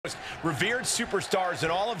revered superstars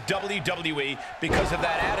in all of WWE because of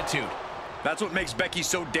that attitude. That's what makes Becky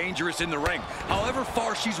so dangerous in the ring. However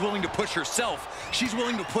far she's willing to push herself, she's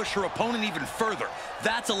willing to push her opponent even further.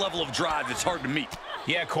 That's a level of drive that's hard to meet.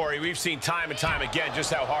 Yeah, Corey, we've seen time and time again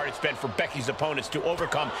just how hard it's been for Becky's opponents to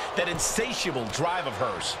overcome that insatiable drive of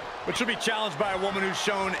hers. But she'll be challenged by a woman who's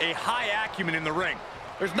shown a high acumen in the ring.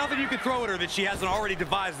 There's nothing you can throw at her that she hasn't already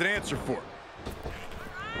devised an answer for.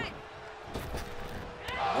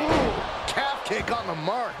 Ooh, calf kick on the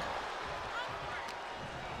mark.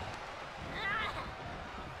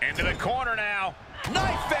 Into the corner now.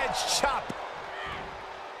 Knife edge chop.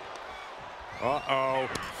 Uh-oh.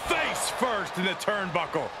 Face first in the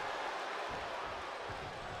turnbuckle.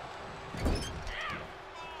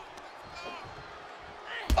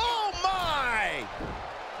 Oh, my!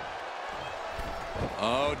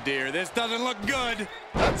 Oh, dear. This doesn't look good.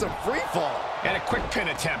 That's a free fall. And a quick pin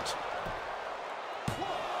attempt.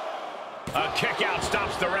 A kick out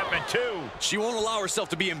stops the rep at 2. She won't allow herself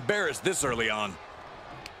to be embarrassed this early on.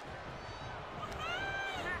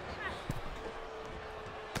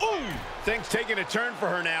 Ooh! Things taking a turn for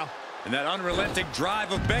her now. And that unrelenting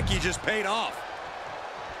drive of Becky just paid off.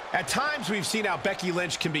 At times, we've seen how Becky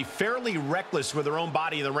Lynch can be fairly reckless with her own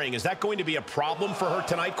body in the ring. Is that going to be a problem for her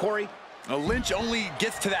tonight, Corey? Lynch only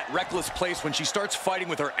gets to that reckless place when she starts fighting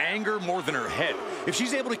with her anger more than her head. If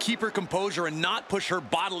she's able to keep her composure and not push her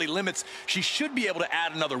bodily limits, she should be able to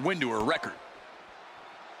add another win to her record.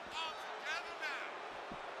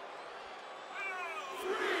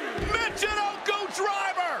 Michinoku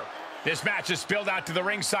driver! This match has spilled out to the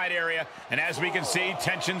ringside area, and as we can see,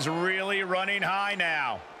 tension's really running high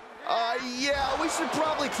now. Yeah, we should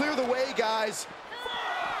probably clear the way, guys.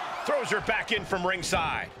 Throws her back in from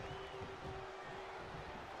ringside.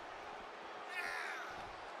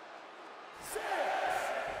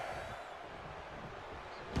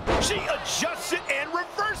 She adjusts it and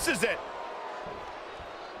reverses it.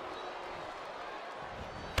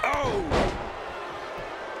 Oh!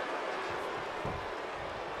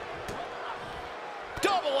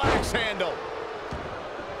 Double axe handle.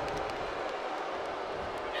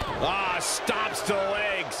 Ah, stops to the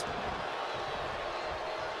legs.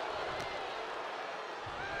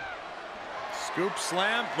 Scoop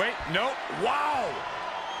slam. Wait, no. Wow!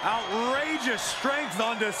 Outrageous strength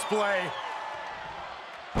on display.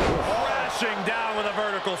 Crashing down with a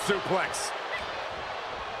vertical suplex.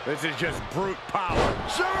 This is just brute power.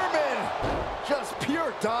 German! Just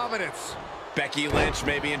pure dominance. Becky Lynch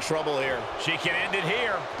may be in trouble here. She can end it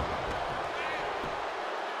here.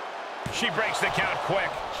 She breaks the count quick.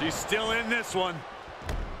 She's still in this one.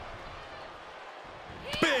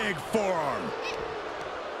 Big forearm.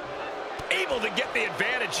 Able to get the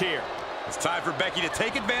advantage here. It's time for Becky to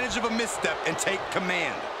take advantage of a misstep and take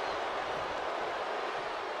command.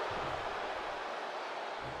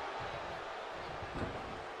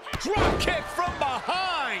 Drop kick from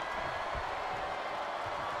behind.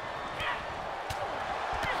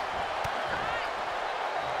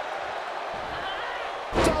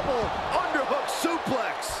 Double underhook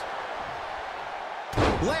suplex.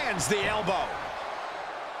 Lands the elbow.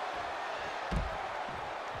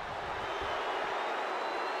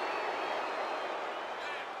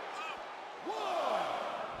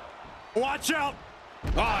 Watch out!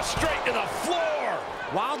 Ah, straight to the floor.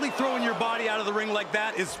 Wildly throwing your body out of the ring like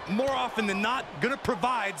that is more often than not going to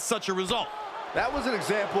provide such a result. That was an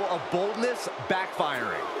example of boldness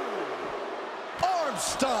backfiring. Arm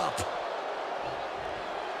stomp.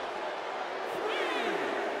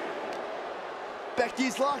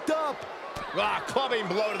 Becky's locked up. Ah, clubbing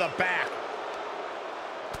blow to the back.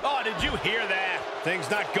 Oh, did you hear that? Things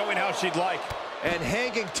not going how she'd like. And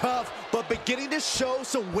hanging tough, but beginning to show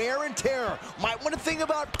some wear and tear. Might want to think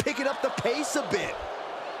about picking up the pace a bit.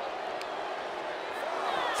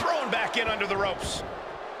 Thrown back in under the ropes.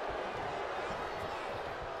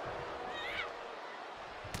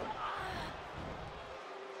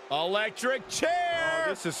 Electric chair. Oh,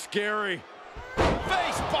 this is scary.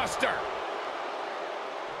 Face buster.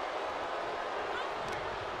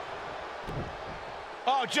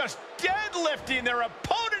 Oh, just deadlifting their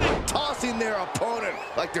opponent and Tossing their opponent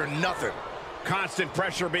like they're nothing. constant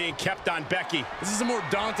pressure being kept on Becky. This is a more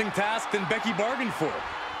daunting task than Becky bargained for.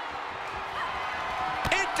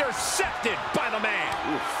 Intercepted by the man.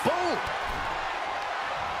 Ooh, boom.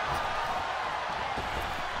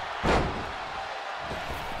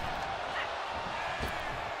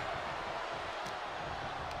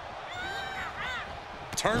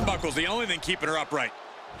 Turnbuckle's the only thing keeping her upright.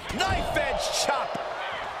 Knife edge chop.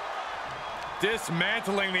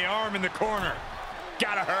 Dismantling the arm in the corner.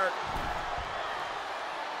 Gotta hurt.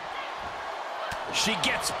 She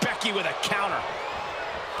gets Becky with a counter.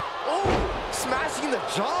 Oh, smashing the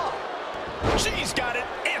jaw. She's got an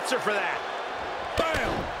answer for that.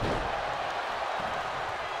 Bam!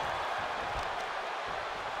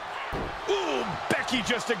 Ooh, Becky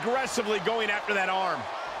just aggressively going after that arm.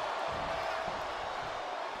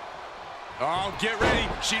 Oh, get ready.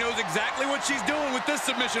 She knows exactly what she's doing with this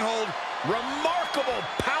submission hold. Remarkable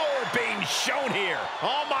power being shown here.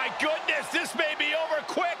 Oh, my goodness, this may be over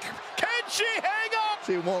quick. Can she hang up?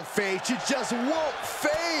 She won't fade. She just won't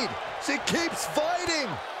fade. She keeps fighting.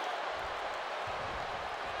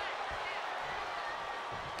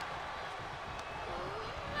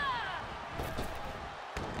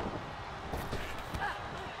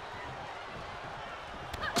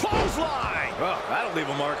 Clothesline. Oh, that'll leave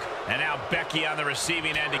a mark. And now Becky on the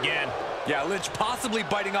receiving end again. Yeah, Lynch possibly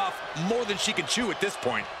biting off more than she can chew at this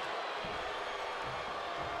point.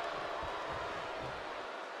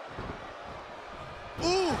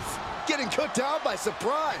 Oof! Getting cut down by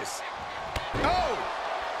surprise. Oh!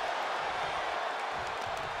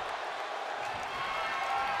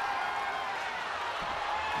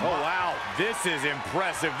 Oh, wow. This is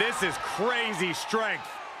impressive. This is crazy strength.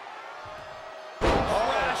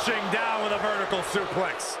 Crashing down with a vertical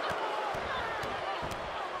suplex.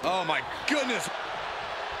 Oh, my goodness.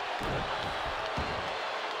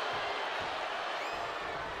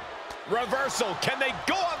 Reversal. Can they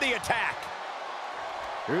go on the attack?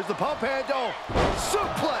 Here's the pump handle.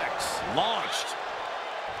 Suplex. Launched.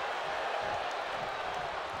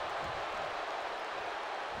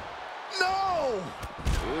 No!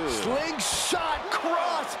 Ooh. Slingshot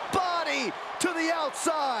cross body to the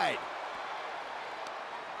outside.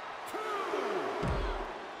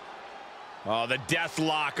 Oh, the death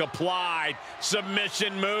lock applied.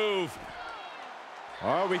 Submission move.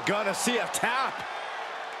 Are we gonna see a tap?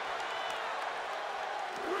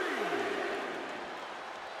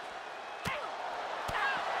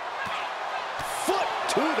 Foot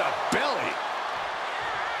to the belly.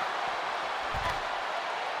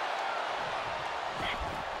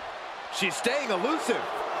 She's staying elusive.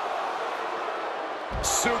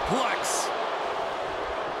 Suplex.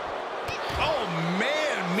 Oh,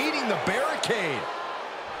 man, meeting the barricade.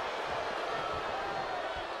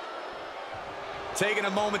 Taking a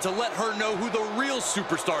moment to let her know who the real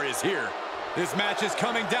superstar is here. This match is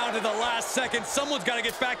coming down to the last second. Someone's got to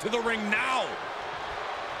get back to the ring now.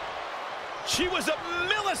 She was a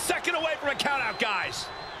millisecond away from a countout, guys.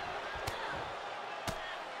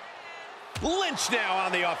 Lynch now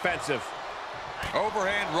on the offensive.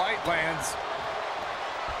 Overhand right lands.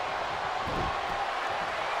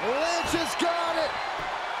 Lynch has got it.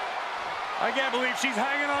 I can't believe she's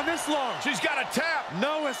hanging on this long. She's got a tap.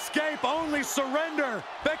 No escape, only surrender.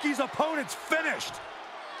 Becky's opponent's finished.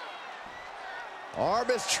 Arm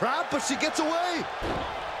is trapped, but she gets away.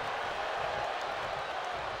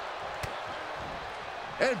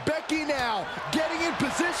 And Becky now getting in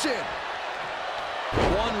position.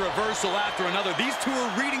 One reversal after another. These two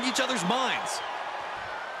are reading each other's minds.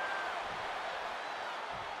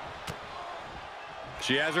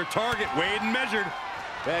 She has her target weighed and measured.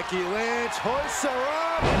 Becky Lynch hoists her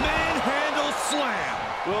up. Manhandle slam.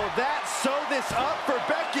 Will that sew this up for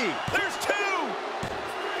Becky? There's two.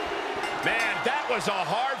 Man, that was a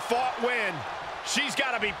hard-fought win. She's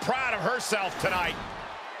got to be proud of herself tonight.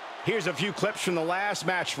 Here's a few clips from the last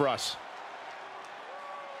match for us.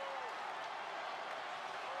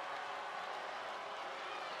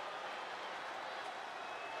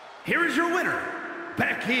 Here is your winner,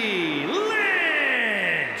 Becky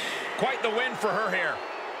Lynch. Quite the win for her here.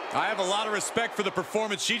 I have a lot of respect for the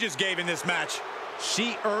performance she just gave in this match.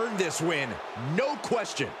 She earned this win, no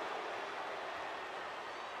question.